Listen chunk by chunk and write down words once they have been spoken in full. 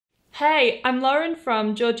Hey, I'm Lauren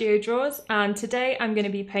from Georgiou Draws, and today I'm going to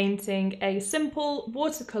be painting a simple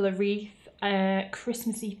watercolour wreath,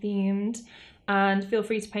 Christmassy themed, and feel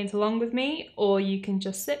free to paint along with me, or you can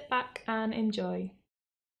just sit back and enjoy.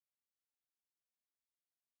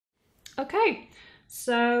 Okay,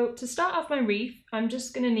 so to start off my wreath, I'm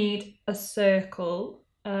just going to need a circle,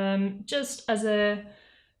 just as a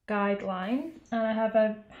guideline, and I have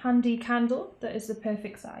a handy candle that is the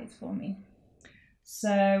perfect size for me.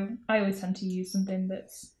 So I always tend to use something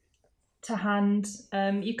that's to hand.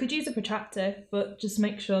 You could use a protractor, but just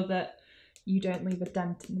make sure that you don't leave a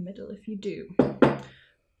dent in the middle if you do.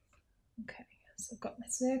 Okay, so I've got my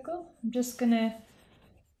circle. I'm just gonna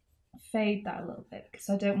fade that a little bit because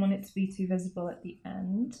I don't want it to be too visible at the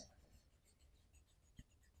end.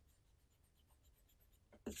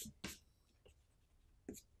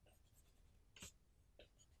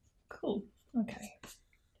 Cool, okay.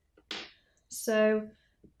 So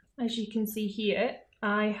as you can see here,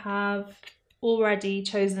 I have already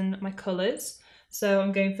chosen my colours. So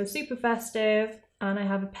I'm going for super festive, and I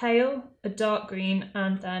have a pale, a dark green,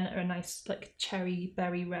 and then a nice like cherry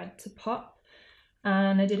berry red to pop.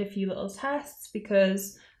 And I did a few little tests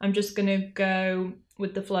because I'm just gonna go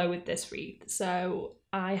with the flow with this wreath. So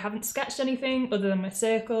I haven't sketched anything other than my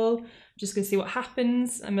circle. I'm just gonna see what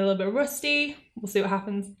happens. I'm a little bit rusty, we'll see what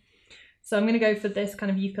happens. So I'm gonna go for this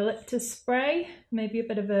kind of eucalyptus spray, maybe a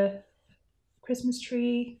bit of a Christmas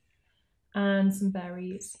tree and some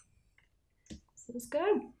berries. So let's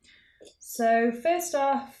go. So first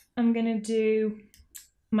off, I'm gonna do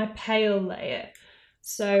my pale layer.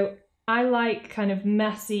 So I like kind of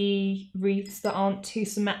messy wreaths that aren't too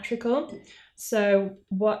symmetrical. So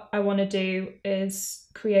what I want to do is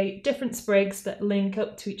create different sprigs that link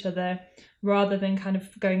up to each other rather than kind of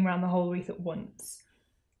going around the whole wreath at once.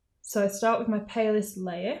 So I start with my palest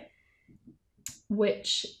layer,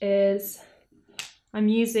 which is, I'm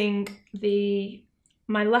using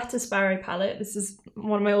my Lettuce Sparrow palette. This is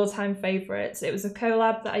one of my all-time favourites. It was a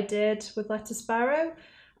collab that I did with Lettuce Sparrow,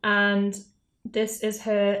 and this is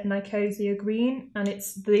her Nicosia green, and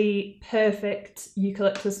it's the perfect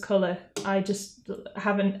eucalyptus colour. I just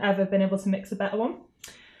haven't ever been able to mix a better one.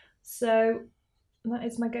 So that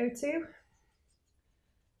is my go-to.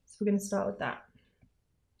 So we're going to start with that.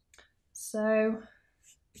 So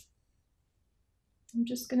I'm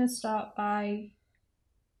just going to start by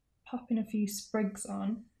popping a few sprigs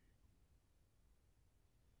on.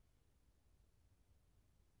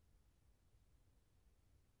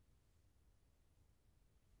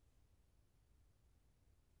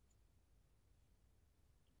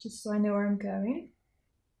 Just so I know where I'm going.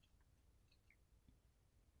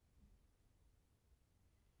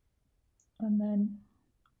 And then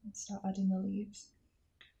I'll start adding the leaves.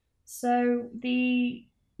 So the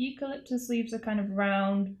eucalyptus leaves are kind of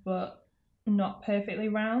round, but not perfectly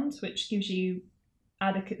round, which gives you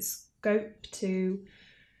adequate scope to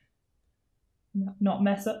not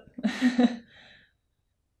mess up. And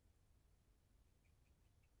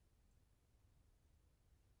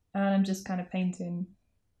I'm just kind of painting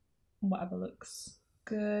whatever looks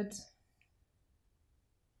good.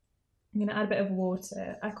 I'm going to add a bit of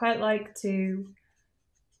water. I quite like to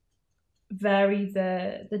vary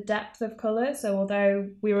the depth of colour, so although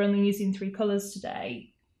we were only using 3 colours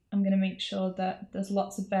today, I'm going to make sure that there's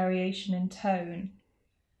lots of variation in tone.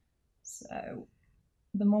 So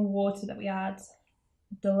the more water that we add,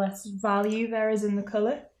 the less value there is in the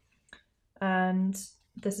colour, and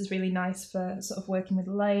this is really nice for sort of working with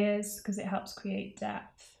layers because it helps create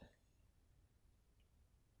depth.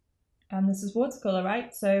 And this is watercolour,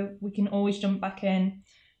 right? So we can always jump back in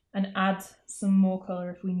and add some more colour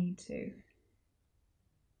if we need to.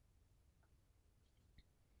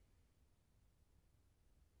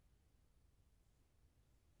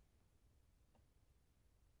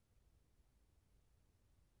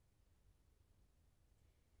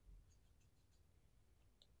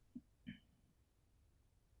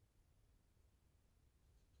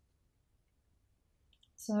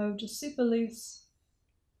 So just super loose,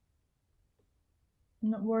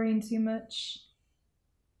 not worrying too much.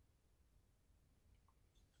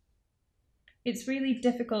 It's really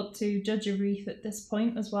difficult to judge a wreath at this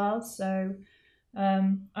point as well, so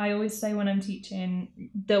I always say when I'm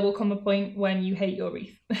teaching, there will come a point when you hate your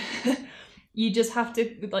wreath. You just have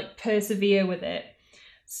to like persevere with it.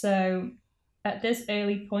 So at this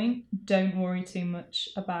early point, don't worry too much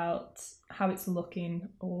about how it's looking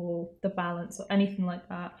or the balance or anything like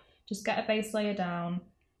that. Just get a base layer down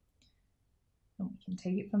and we can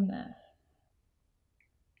take it from there.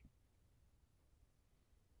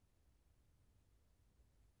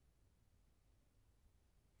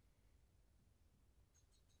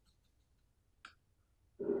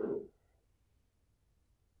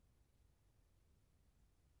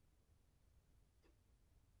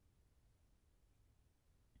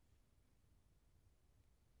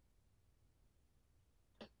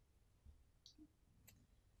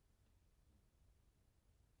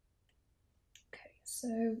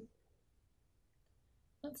 So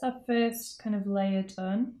that's our first kind of layer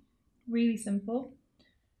done, really simple.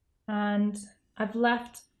 And I've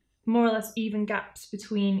left more or less even gaps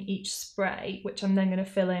between each spray, which I'm then going to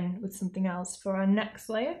fill in with something else for our next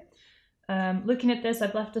layer. Looking at this,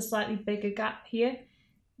 I've left a slightly bigger gap here,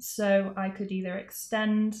 so I could either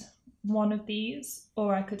extend one of these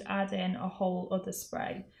or I could add in a whole other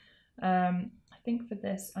spray. I think for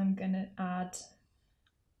this I'm going to add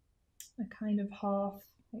a kind of half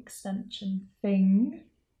extension thing.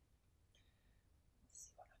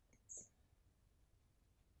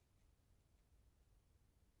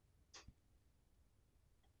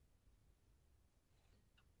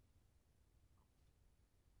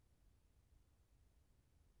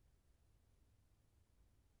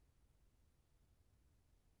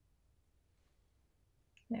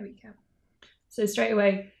 There we go. So straight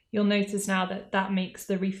away, you'll notice now that that makes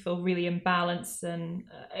the wreath feel really imbalanced, and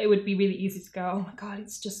it would be really easy to go, oh my God,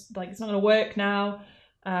 it's just like, it's not gonna work now.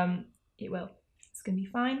 It will, it's gonna be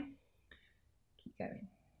fine. Keep going.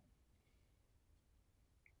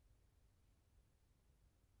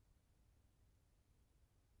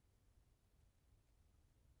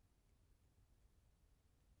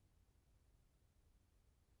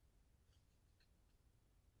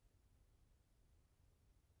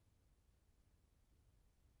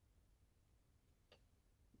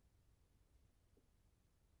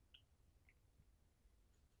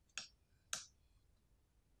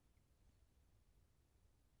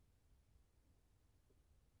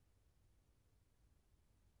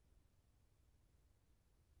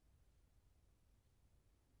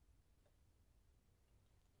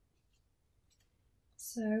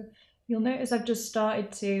 So you'll notice I've just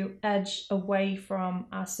started to edge away from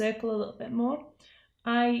our circle a little bit more.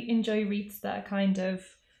 I enjoy wreaths that are kind of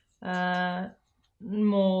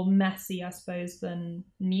more messy, I suppose, than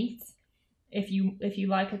neat. If you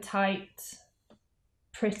like a tight,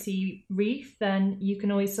 pretty wreath, then you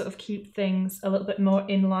can always sort of keep things a little bit more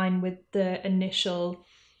in line with the initial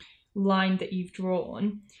line that you've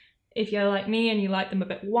drawn. If you're like me and you like them a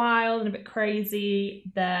bit wild and a bit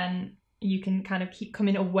crazy, then you can kind of keep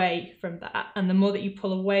coming away from that. And the more that you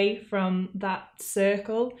pull away from that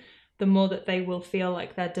circle, the more that they will feel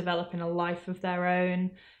like they're developing a life of their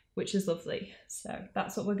own, which is lovely. So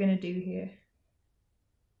that's what we're going to do here.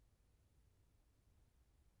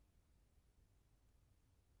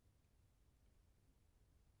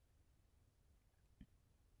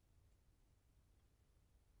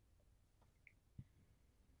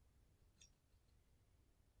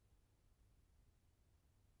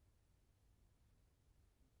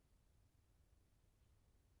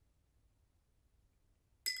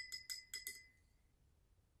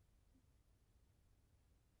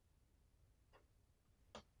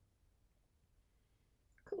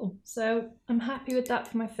 Cool, so I'm happy with that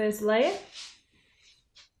for my first layer.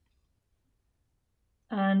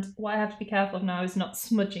 And what I have to be careful of now is not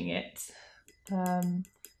smudging it.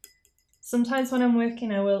 Sometimes when I'm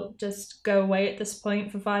working, I will just go away at this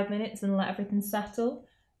point for 5 minutes and let everything settle.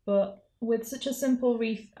 But with such a simple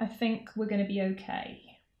wreath, I think we're going to be okay.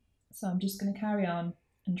 So I'm just going to carry on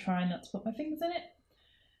and try not to put my fingers in it,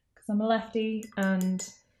 because I'm a lefty, and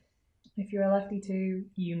if you're a lefty too,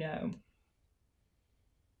 you know.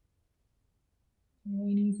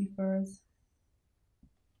 Really easy for us.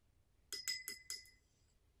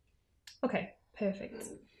 Okay, perfect.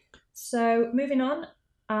 So moving on,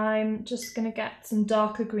 I'm just going to get some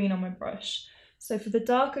darker green on my brush. So for the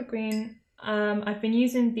darker green, I've been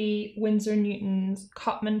using the Winsor and Newton's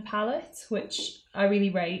Cotman palette, which I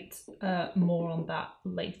really rate. More on that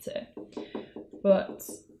later. But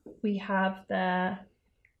we have their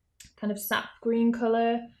kind of sap green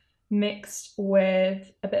colour mixed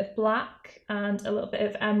with a bit of black and a little bit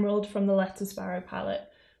of emerald from the Letter Sparrow palette.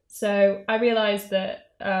 So I realised that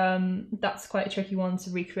that's quite a tricky one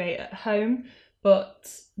to recreate at home, but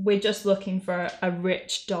we're just looking for a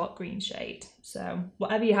rich dark green shade. So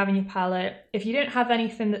whatever you have in your palette, if you don't have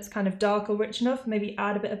anything that's kind of dark or rich enough, maybe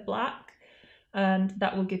add a bit of black and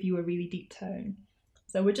that will give you a really deep tone.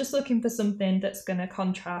 So we're just looking for something that's going to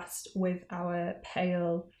contrast with our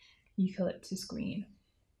pale eucalyptus green.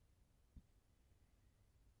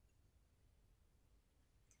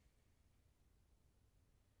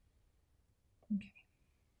 Okay.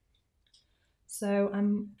 So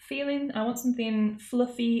I'm feeling, I want something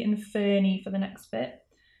fluffy and ferny for the next bit.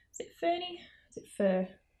 Is it ferny? Is it fur?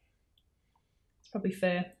 It's probably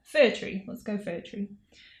fur. Fir tree. Let's go fir tree.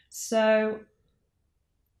 So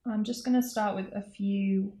I'm just going to start with a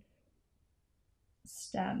few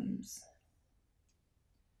stems.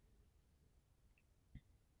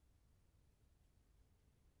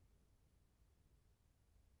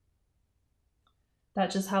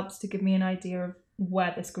 that just helps to give me an idea of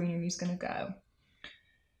where this greenery is going to go.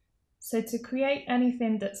 So to create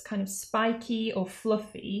anything that's kind of spiky or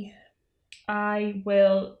fluffy, I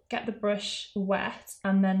will get the brush wet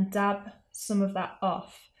and then dab some of that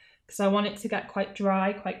off, because I want it to get quite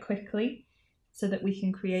dry quite quickly so that we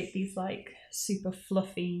can create these like super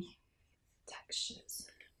fluffy textures.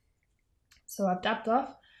 So I've dabbed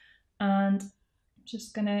off and I'm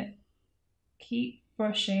just gonna keep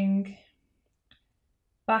brushing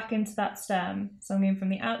back into that stem. So I'm going from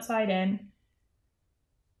the outside in.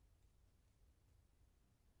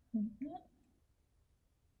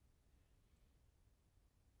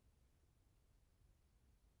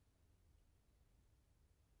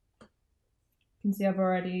 You can see I've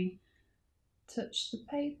already touched the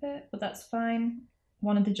paper, but that's fine.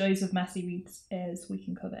 One of the joys of messy wreaths is we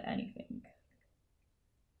can cover anything.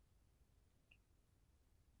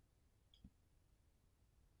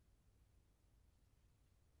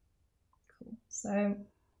 Cool. So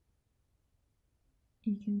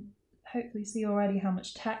you can hopefully see already how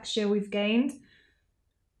much texture we've gained.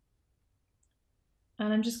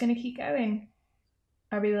 And I'm just going to keep going.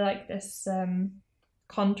 I really like this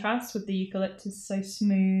contrast with the eucalyptus, so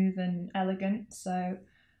smooth and elegant. So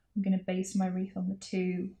I'm going to base my wreath on the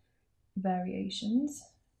two variations.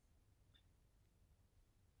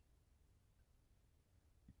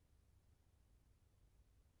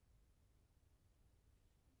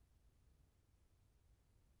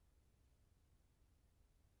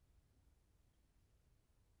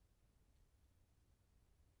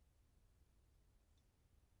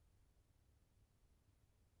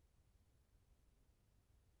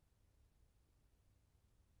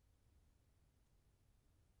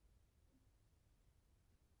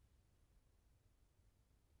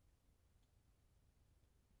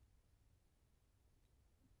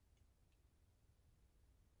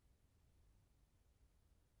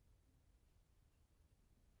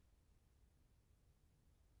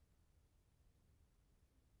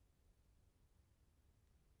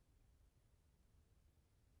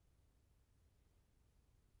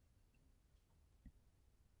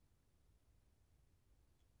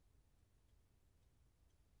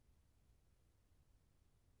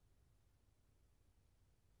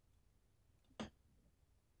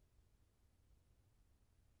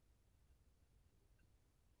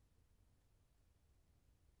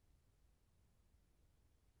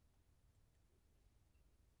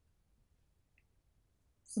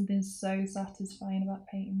 Something so satisfying about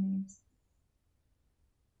painting these.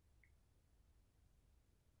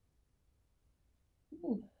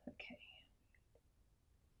 Ooh, okay.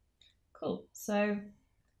 Cool. So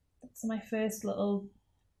that's my first little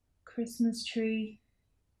Christmas tree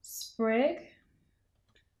sprig.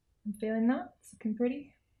 I'm feeling that. It's looking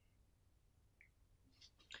pretty.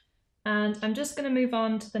 And I'm just going to move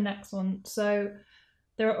on to the next one. So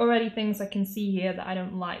there are already things I can see here that I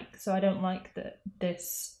don't like. So I don't like that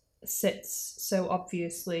this sits so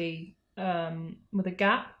obviously with a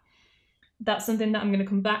gap. That's something that I'm going to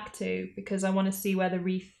come back to, because I want to see where the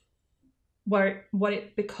wreath, what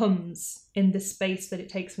it becomes in the space that it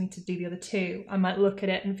takes me to do the other two. I might look at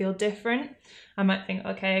it and feel different. I might think,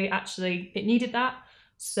 okay, actually it needed that.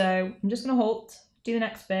 So I'm just going to halt, do the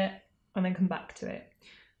next bit, and then come back to it.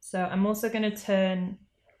 So I'm also going to turn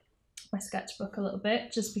my sketchbook a little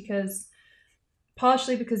bit, just because,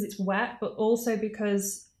 partially because it's wet, but also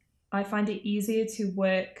because I find it easier to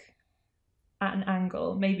work at an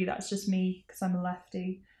angle. Maybe that's just me because I'm a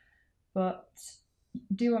lefty, but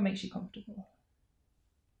do what makes you comfortable.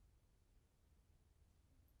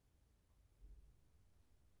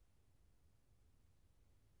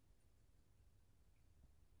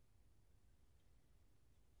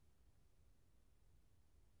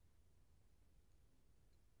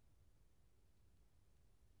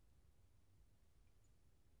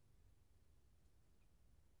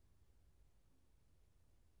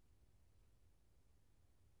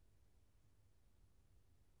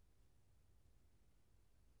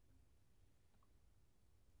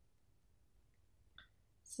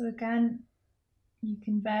 So again, you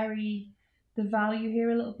can vary the value here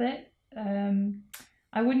a little bit.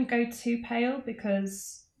 I wouldn't go too pale,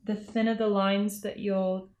 because the thinner the lines that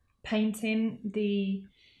you're painting, the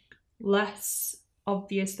less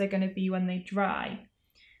obvious they're going to be when they dry.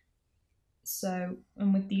 So,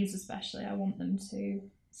 and with these especially, I want them to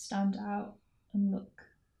stand out and look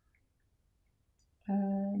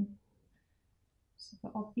super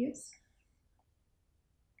obvious.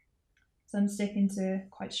 So I'm sticking to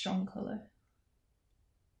quite strong colour.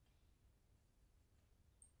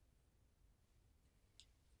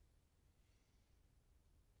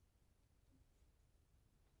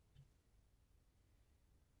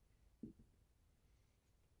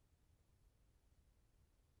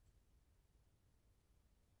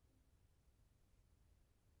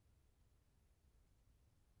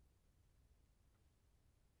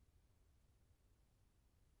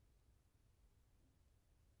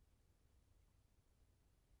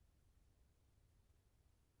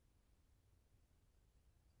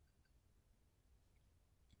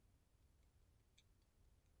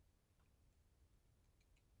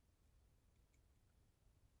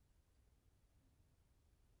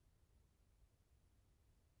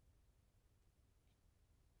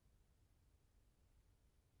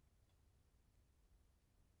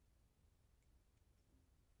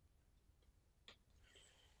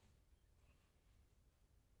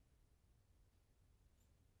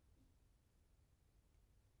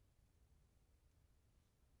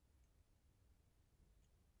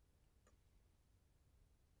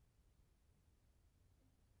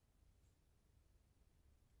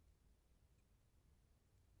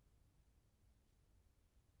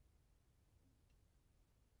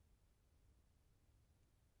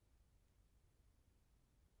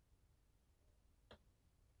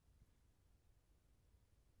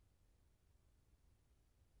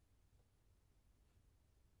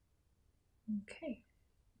 Okay,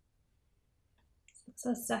 so that's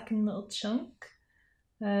our second little chunk.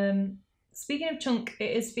 Speaking of chunk,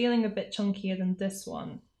 it is feeling a bit chunkier than this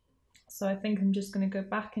one. So I think I'm just going to go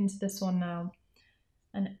back into this one now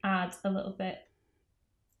and add a little bit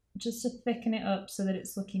just to thicken it up so that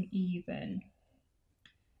it's looking even.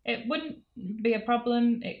 It wouldn't be a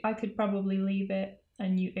problem. I could probably leave it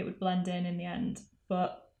and it would blend in the end,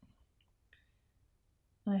 but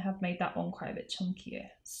I have made that one quite a bit chunkier.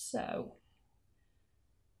 So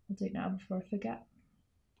I'll do it now before I forget.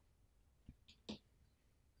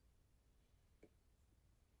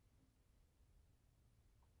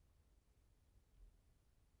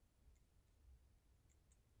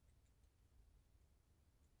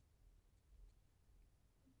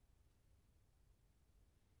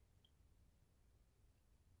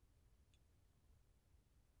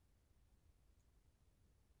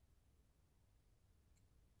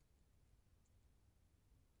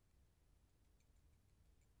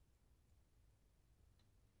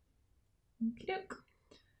 Okey-doke.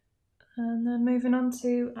 And then moving on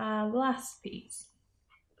to our last piece.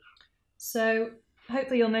 So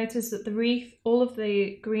hopefully you'll notice that the wreath, all of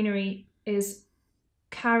the greenery is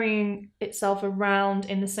carrying itself around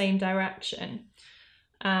in the same direction.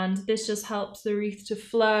 And this just helps the wreath to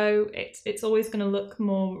flow. It's always going to look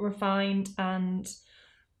more refined and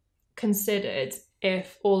considered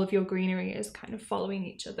if all of your greenery is kind of following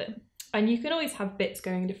each other. And you can always have bits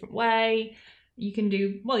going a different way. You can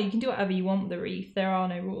do whatever you want with the wreath. There are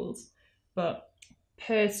no rules. But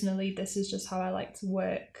personally, this is just how I like to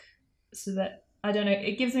work, so that, I don't know,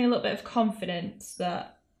 it gives me a little bit of confidence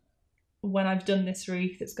that when I've done this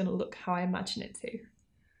wreath, it's going to look how I imagine it to.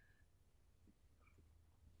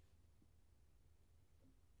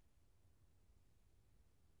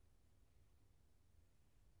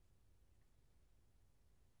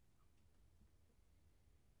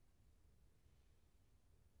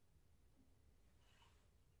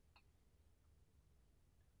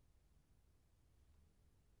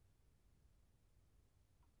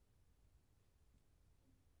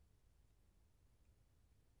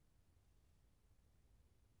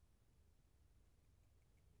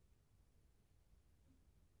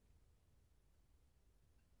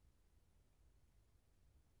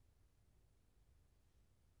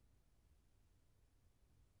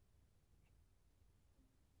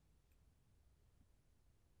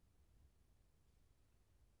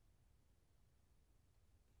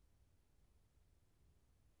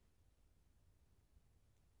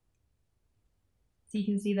 So you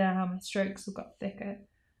can see there how my strokes have got thicker.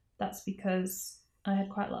 That's because I had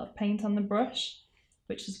quite a lot of paint on the brush,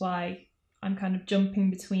 which is why I'm kind of jumping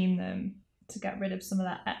between them to get rid of some of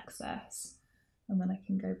that excess. And then I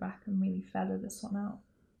can go back and really feather this one out.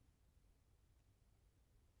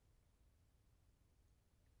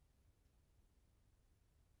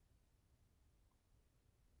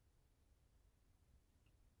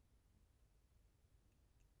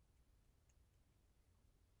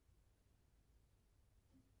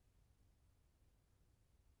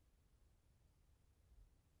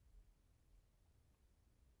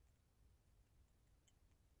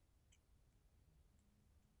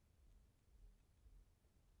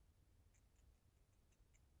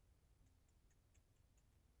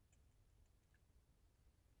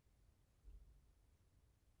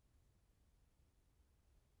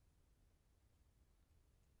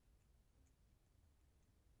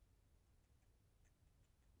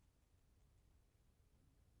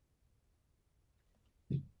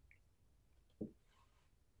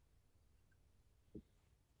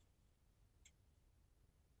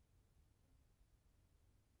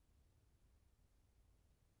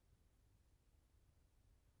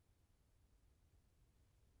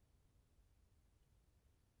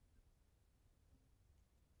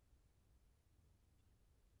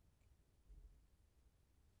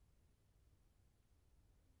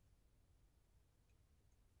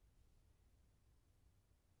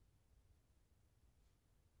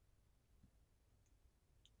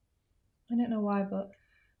 I don't know why, but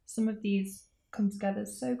some of these come together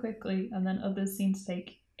so quickly and then others seem to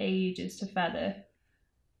take ages to feather.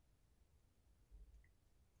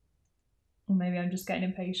 Or maybe I'm just getting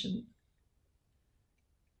impatient.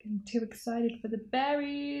 Getting too excited for the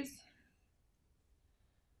berries.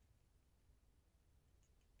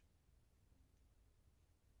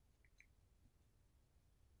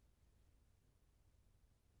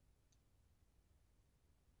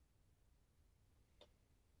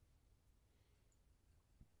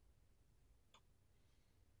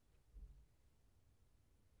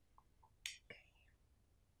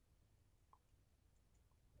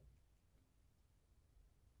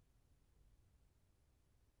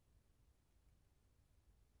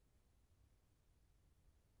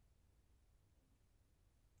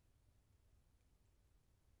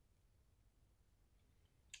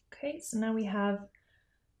 Okay, so now we have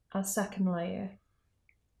our second layer.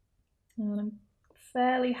 And I'm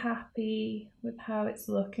fairly happy with how it's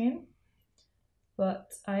looking,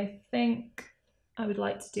 but I think I would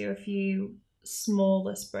like to do a few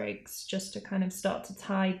smaller sprigs just to kind of start to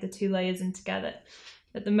tie the two layers in together.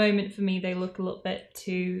 At the moment for me they look a little bit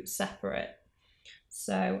too separate.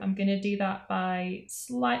 So I'm going to do that by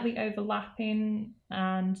slightly overlapping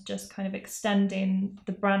and just kind of extending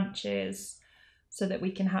the branches so that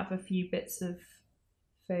we can have a few bits of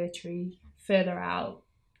fir tree further out,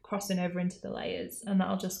 crossing over into the layers, and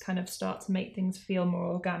that'll just kind of start to make things feel more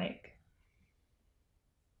organic.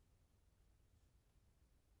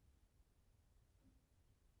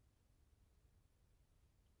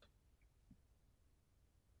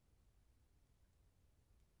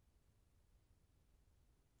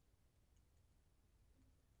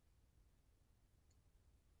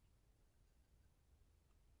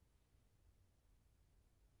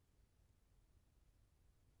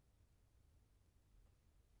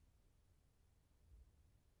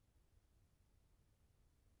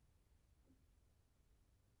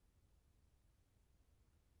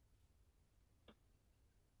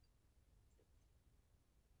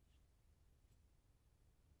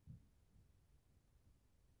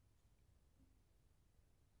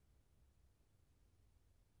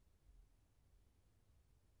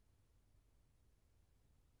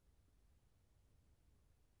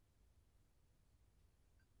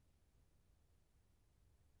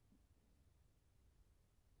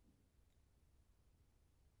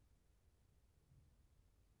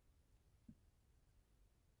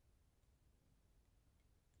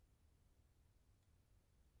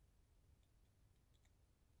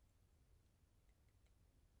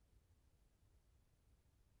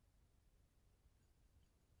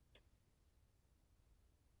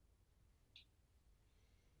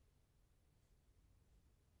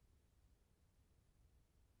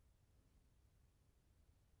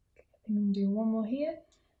 I think I'm going to do one more here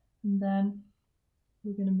and then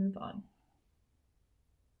we're going to move on.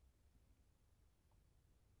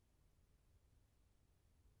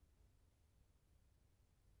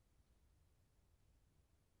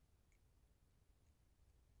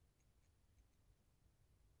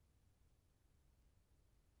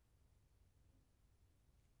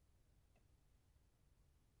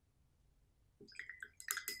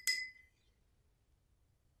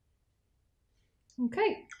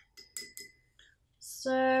 Okay,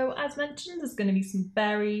 so as mentioned, there's going to be some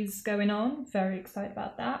berries going on. Very excited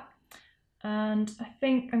about that. And I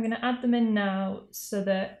think I'm going to add them in now so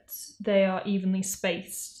that they are evenly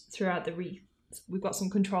spaced throughout the wreath. We've got some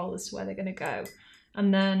control as to where they're going to go.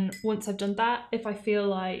 And then once I've done that, if I feel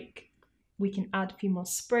like we can add a few more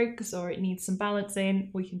sprigs or it needs some balancing,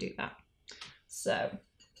 we can do that. So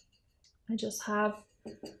I just have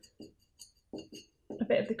a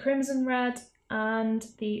bit of the crimson red and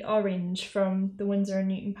the orange from the Winsor and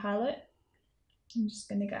Newton palette. I'm just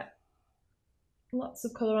going to get lots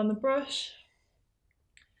of colour on the brush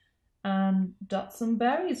and dot some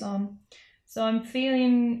berries on. So I'm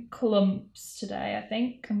feeling clumps today, I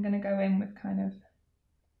think. I'm going to go in with kind of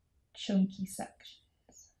chunky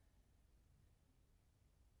sections.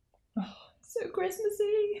 Oh, so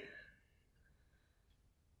Christmassy!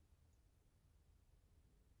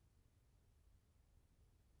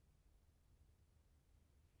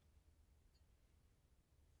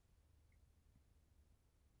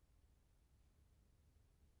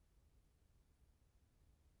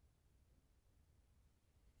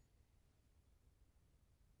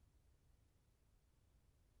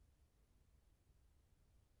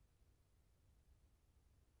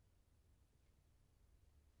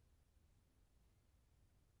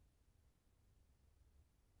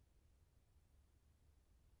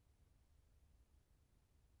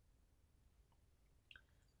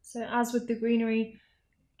 So as with the greenery,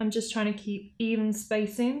 I'm just trying to keep even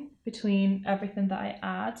spacing between everything that I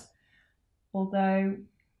add, although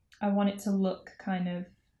I want it to look kind of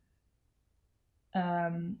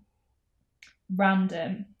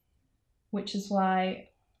random, which is why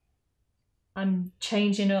I'm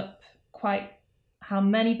changing up quite how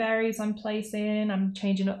many berries I'm placing. I'm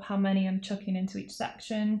changing up how many I'm chucking into each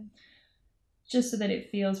section, just so that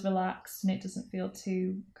it feels relaxed and it doesn't feel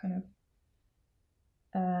too kind of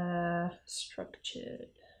structured.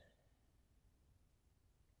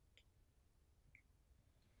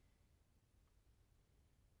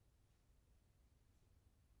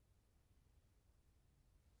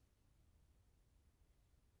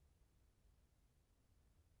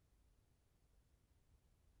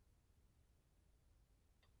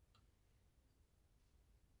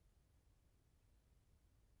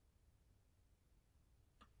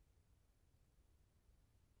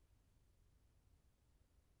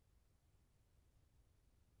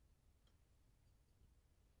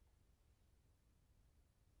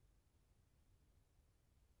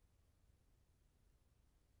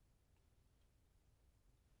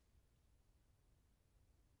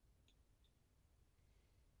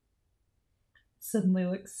 suddenly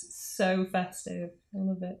looks so festive. I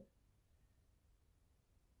love it.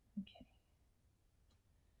 Okay.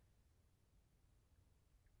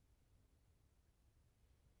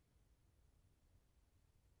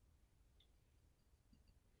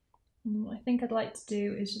 And what I think I'd like to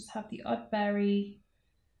do is just have the odd berry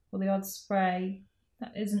or the odd spray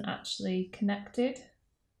that isn't actually connected,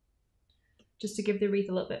 just to give the wreath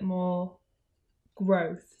a little bit more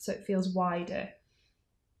growth so it feels wider.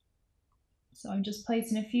 So I'm just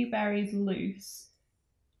placing a few berries loose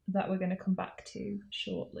that we're going to come back to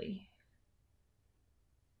shortly.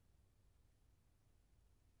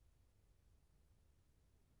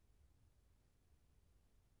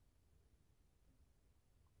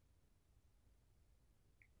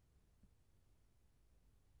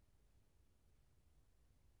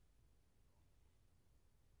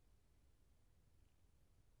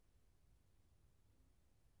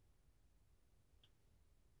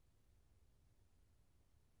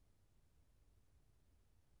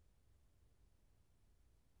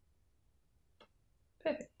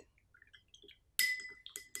 Perfect.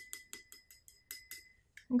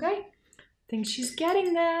 Okay, I think she's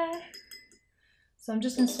getting there. So I'm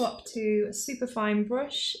just going to swap to a super fine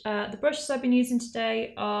brush. The brushes I've been using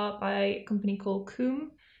today are by a company called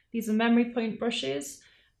KUM. These are memory point brushes,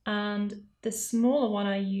 and the smaller one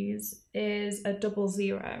I use is a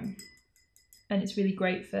 00, and it's really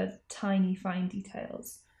great for tiny fine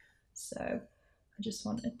details. So I just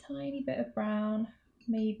want a tiny bit of brown,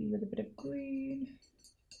 maybe with a bit of green.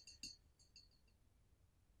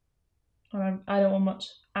 And I don't want much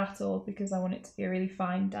at all because I want it to be a really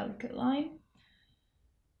fine, delicate line.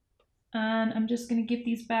 And I'm just going to give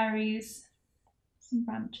these berries some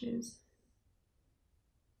branches.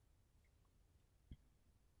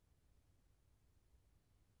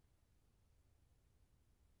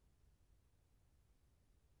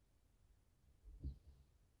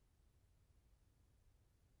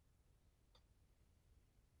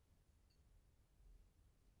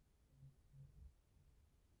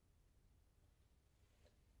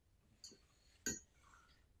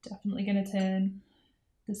 Definitely going to turn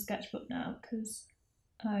the sketchbook now because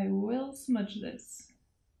I will smudge this.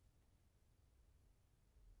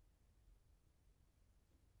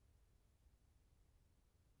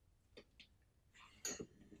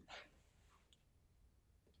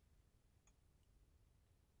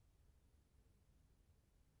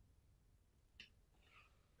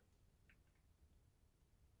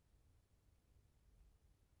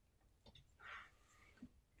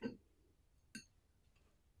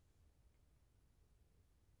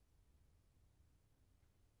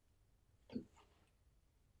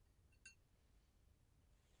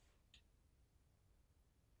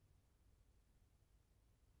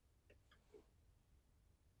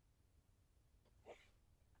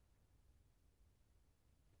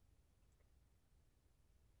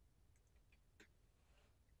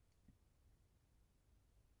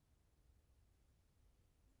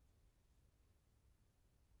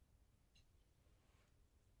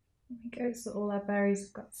 There we go, so all our berries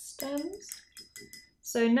have got stems.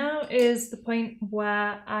 So now is the point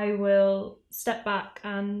where I will step back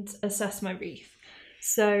and assess my wreath.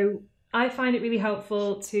 So I find it really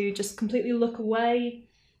helpful to just completely look away,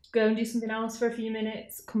 go and do something else for a few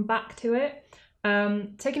minutes, come back to it.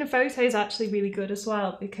 Taking a photo is actually really good as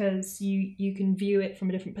well because you can view it from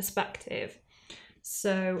a different perspective.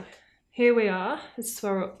 So here we are, this is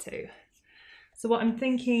where we're up to. So what I'm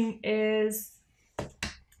thinking is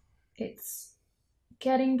it's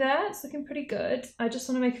getting there, it's looking pretty good. I just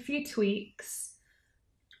want to make a few tweaks.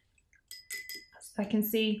 As I can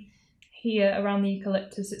see here around the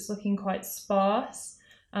eucalyptus, it's looking quite sparse.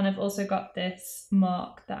 And I've also got this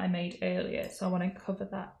mark that I made earlier, so I want to cover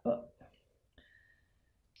that up.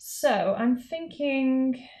 So I'm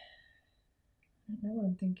thinking, I don't know what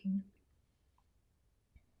I'm thinking.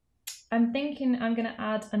 I'm thinking I'm going to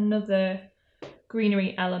add another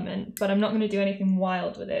greenery element, but I'm not going to do anything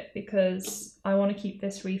wild with it because I want to keep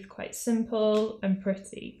this wreath quite simple and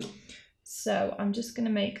pretty. So I'm just going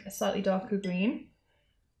to make a slightly darker green.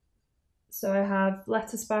 So I have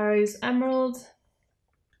lettuce sparrows, emerald.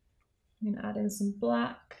 I'm going to add in some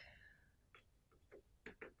black.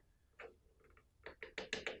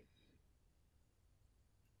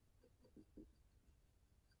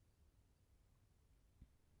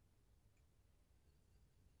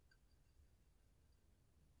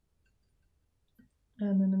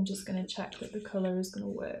 And then I'm just going to check that the colour is going to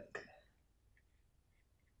work.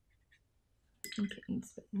 I think it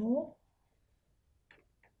needs a bit more.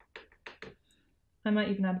 I might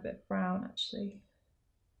even add a bit of brown actually.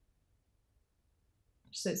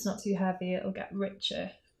 So it's not too heavy, it'll get richer.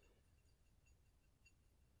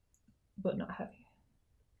 but not heavy.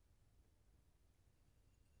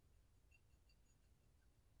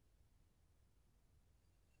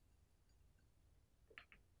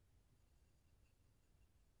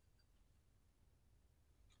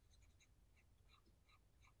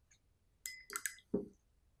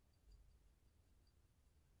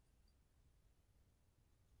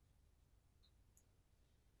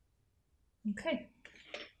 Okay.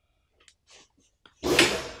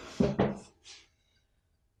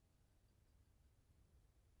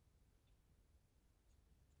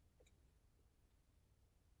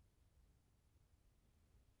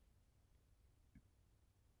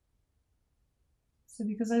 So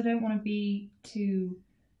because I don't want to be too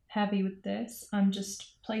heavy with this, I'm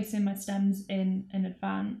just placing my stems in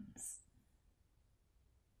advance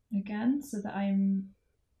again, so that I'm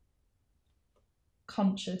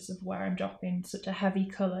conscious of where I'm dropping such a heavy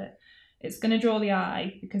colour. It's going to draw the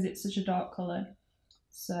eye because it's such a dark colour,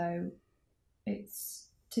 so it's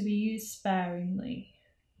to be used sparingly.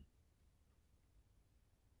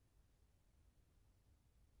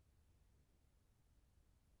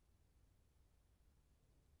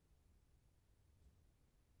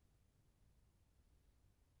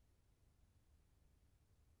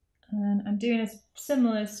 And I'm doing a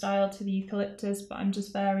similar style to the eucalyptus, but I'm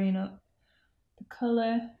just varying up the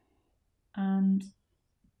colour and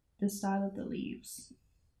the style of the leaves,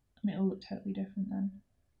 and it will look totally different then.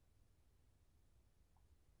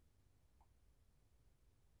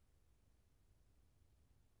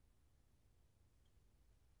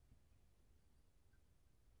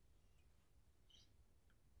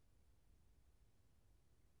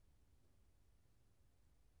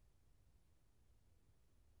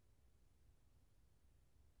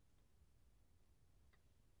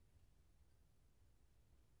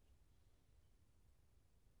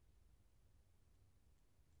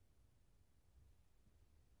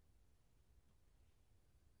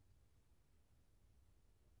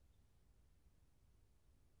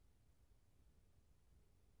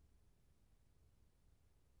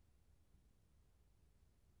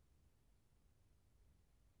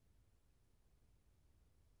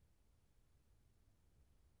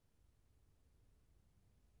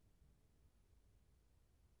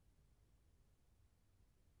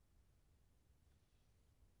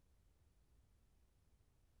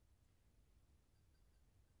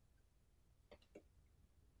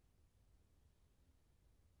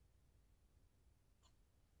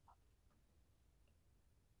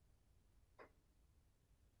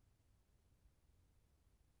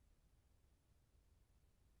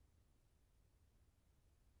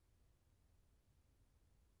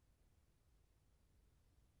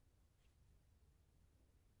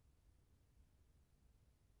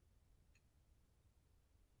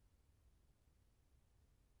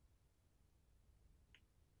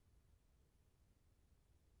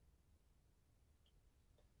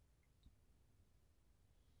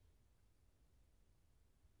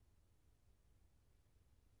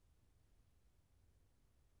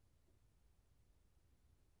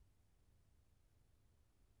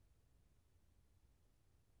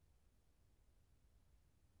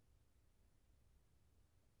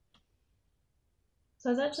 So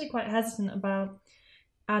I was actually quite hesitant about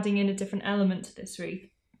adding in a different element to this wreath,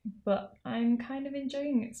 but I'm kind of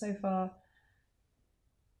enjoying it so far.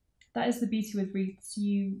 That is the beauty with wreaths.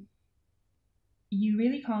 You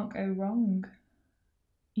really can't go wrong.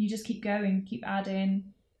 You just keep going, keep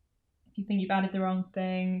adding. If you think you've added the wrong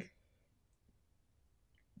thing,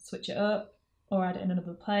 switch it up or add it in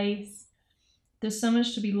another place. There's so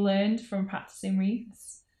much to be learned from practicing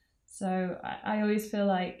wreaths. So I always feel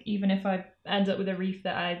like even if I end up with a wreath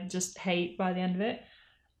that I just hate by the end of it,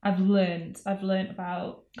 I've learned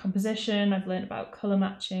about composition, I've learned about colour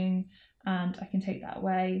matching, and I can take that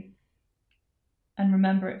away and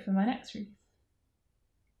remember it for my next wreath.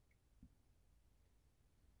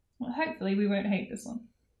 Well, hopefully we won't hate this one.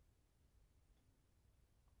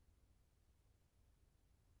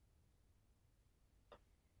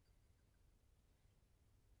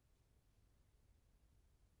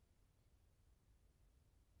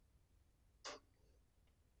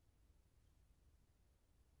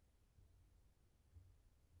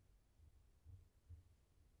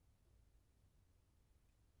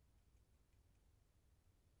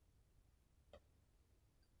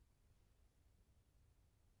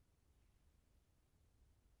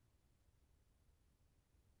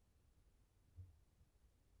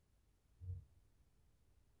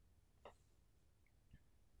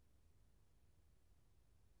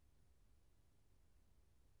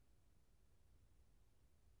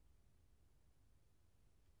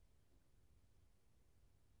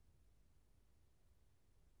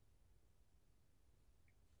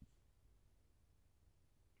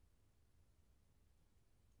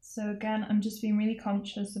 So again, I'm just being really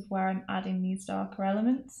conscious of where I'm adding these darker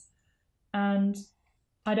elements, and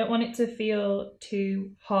I don't want it to feel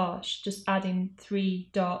too harsh, just adding 3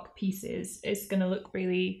 dark pieces. It's going to look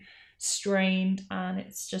really strained and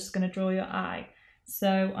it's just going to draw your eye.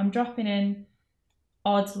 So I'm dropping in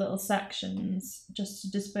odd little sections just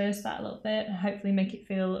to disperse that a little bit and hopefully make it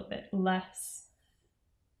feel a little bit less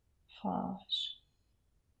harsh.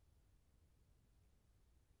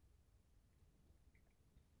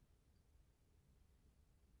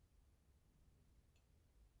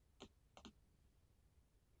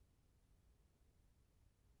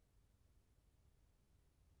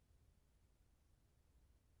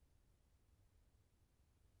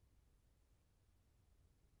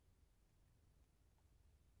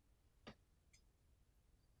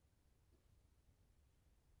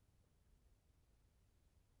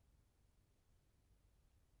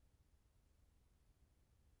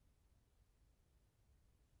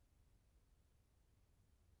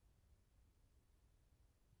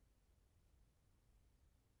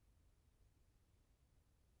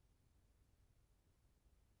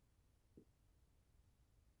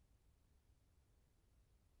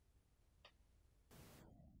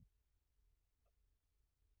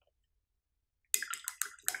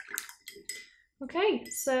 Okay,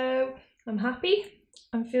 so I'm happy.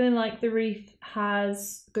 I'm feeling like the wreath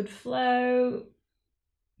has good flow.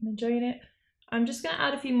 I'm enjoying it. I'm just gonna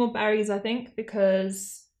add a few more berries, I think,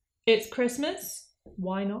 because it's Christmas.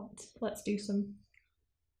 Why not? Let's do some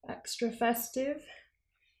extra festive.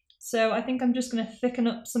 So I think I'm just gonna thicken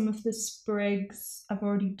up some of the sprigs I've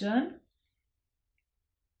already done.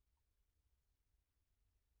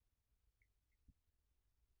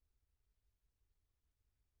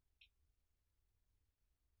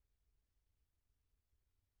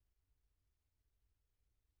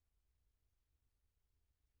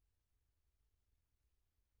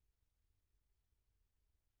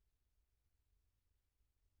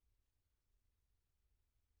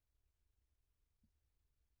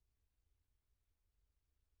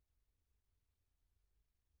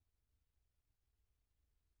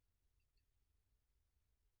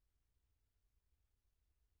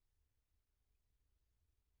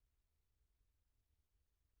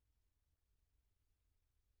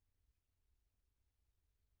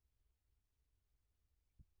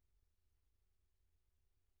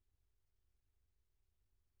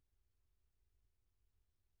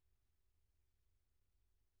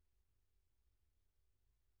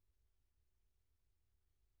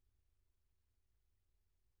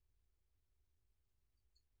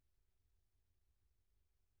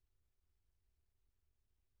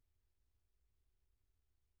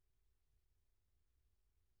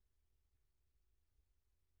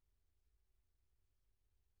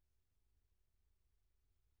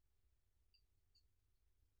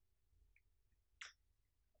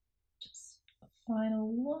 Just a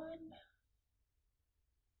final one.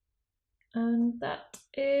 And that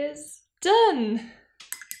is done.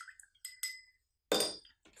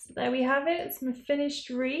 So there we have it. It's my finished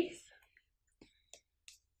wreath.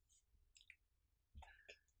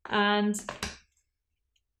 And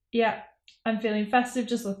yeah, I'm feeling festive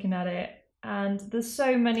just looking at it. And there's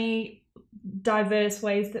so many diverse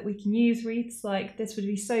ways that we can use wreaths. Like this would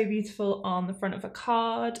be so beautiful on the front of a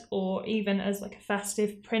card, or even as like a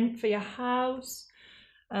festive print for your house.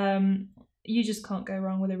 You just can't go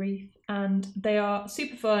wrong with a wreath, and they are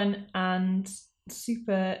super fun and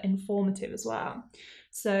super informative as well.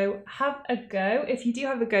 So have a go. If you do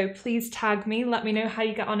have a go, please tag me. Let me know how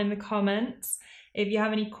you get on in the comments. If you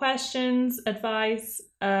have any questions, advice,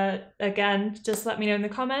 again, just let me know in the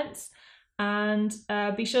comments. And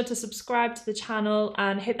be sure to subscribe to the channel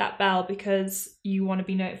and hit that bell because you want to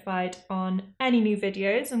be notified on any new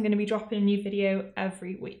videos. I'm going to be dropping a new video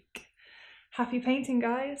every week. Happy painting,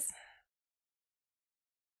 guys!